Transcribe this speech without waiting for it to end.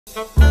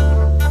Good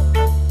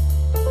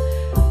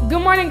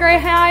morning,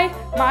 Grade High.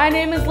 My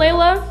name is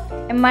Layla.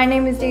 And my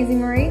name is Daisy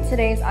Marie.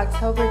 Today is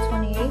October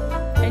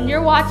 28th. And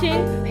you're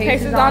watching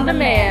Pacers on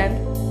Demand.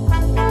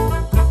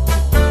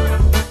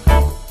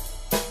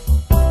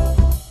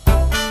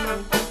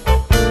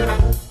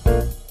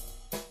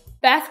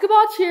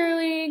 Basketball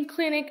cheerleading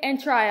clinic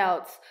and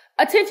tryouts.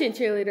 Attention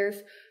cheerleaders.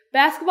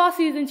 Basketball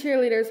season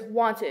cheerleaders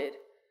wanted.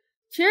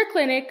 Cheer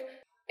clinic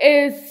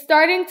is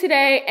starting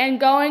today and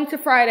going to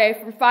Friday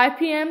from 5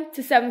 p.m.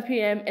 to 7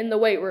 p.m. in the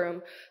weight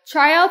room.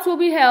 Tryouts will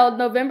be held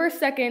November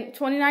 2nd,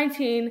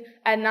 2019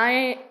 at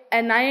 9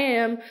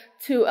 a.m.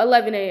 to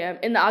 11 a.m.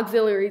 in the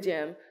auxiliary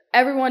gym.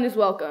 Everyone is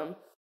welcome.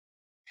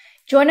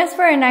 Join us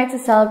for a night to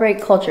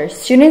celebrate culture.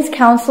 Students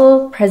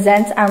Council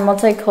presents our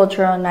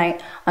multicultural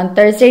night on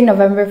Thursday,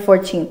 November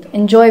 14th.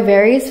 Enjoy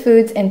various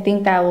foods and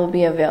think that will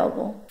be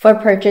available for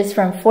purchase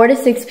from 4 to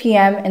 6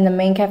 p.m. in the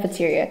main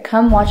cafeteria.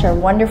 Come watch our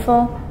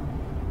wonderful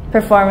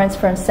performance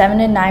from 7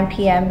 to 9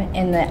 p.m.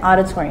 in the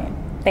auditorium.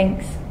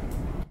 Thanks.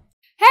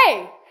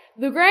 Hey!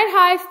 The Grand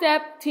High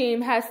Step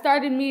team has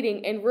started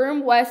meeting in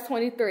Room West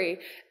 23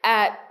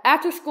 at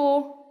after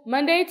school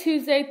Monday,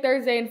 Tuesday,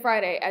 Thursday, and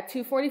Friday at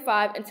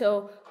 2:45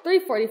 until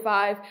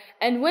 3:45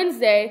 and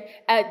Wednesday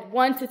at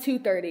 1 to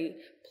 2:30.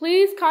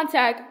 Please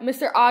contact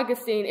Mr.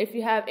 Augustine if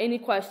you have any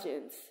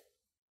questions.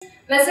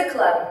 Mesa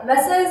Club.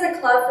 Mesa is a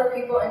club for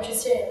people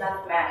interested in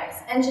mathematics,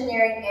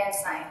 engineering, and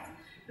science.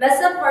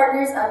 Mesa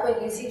partners up with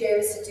UC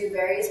Davis to do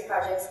various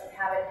projects and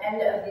have an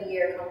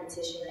end-of-the-year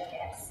competition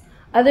against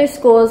other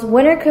schools.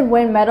 Winner could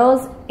win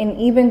medals and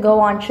even go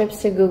on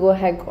trips to Google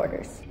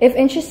headquarters. If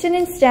interested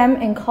in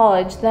STEM in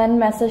college, then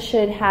Mesa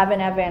should have an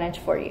advantage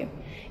for you.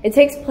 It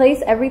takes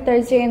place every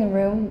Thursday in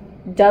room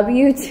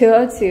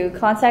W202.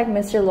 Contact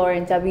Mr. Lord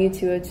in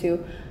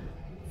W202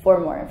 for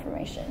more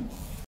information.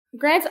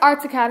 Grants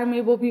Arts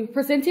Academy will be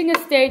presenting a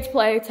stage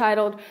play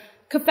titled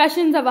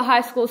Confessions of a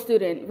High School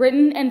Student,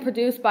 written and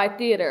produced by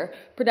theater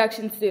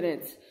production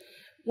students.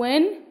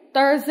 When?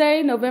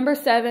 Thursday, November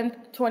 7th,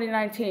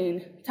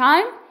 2019.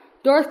 Time?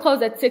 Doors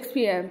close at 6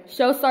 p.m.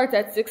 Show starts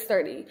at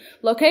 6:30.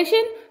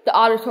 Location? The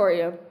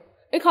auditorium.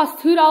 It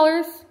costs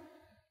 $2.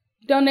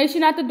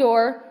 Donation at the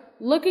door.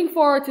 Looking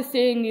forward to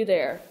seeing you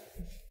there.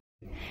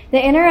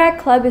 The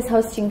Interact Club is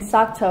hosting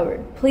Socktober.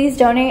 Please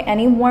donate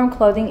any warm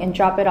clothing and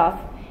drop it off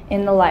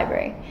in the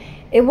library.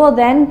 It will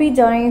then be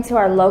donated to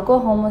our local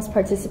homeless.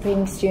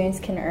 Participating students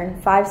can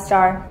earn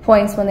 5-star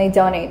points when they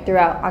donate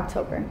throughout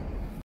October.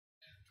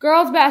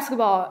 Girls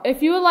basketball.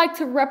 If you would like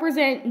to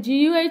represent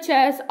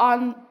GUHS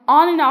on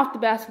and off the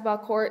basketball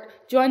court,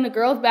 join the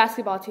girls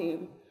basketball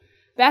team.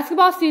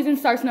 Basketball season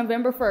starts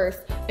November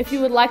 1st. If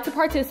you would like to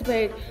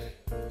participate,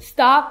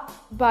 stop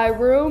by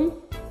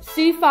room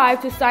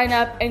C5 to sign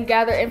up and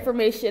gather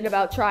information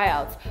about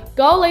tryouts.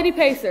 Go Lady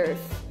Pacers!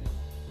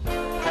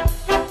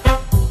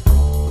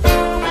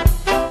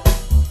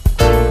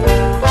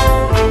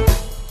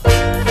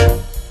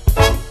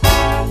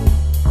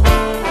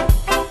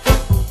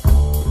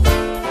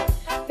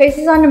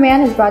 Pacers on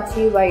Demand is brought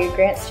to you by your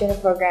Grant Student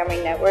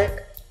Programming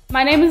Network.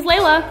 My name is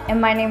Layla.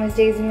 And my name is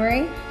Daisy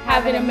Marie.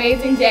 Have an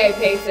amazing day,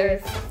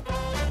 Pacers.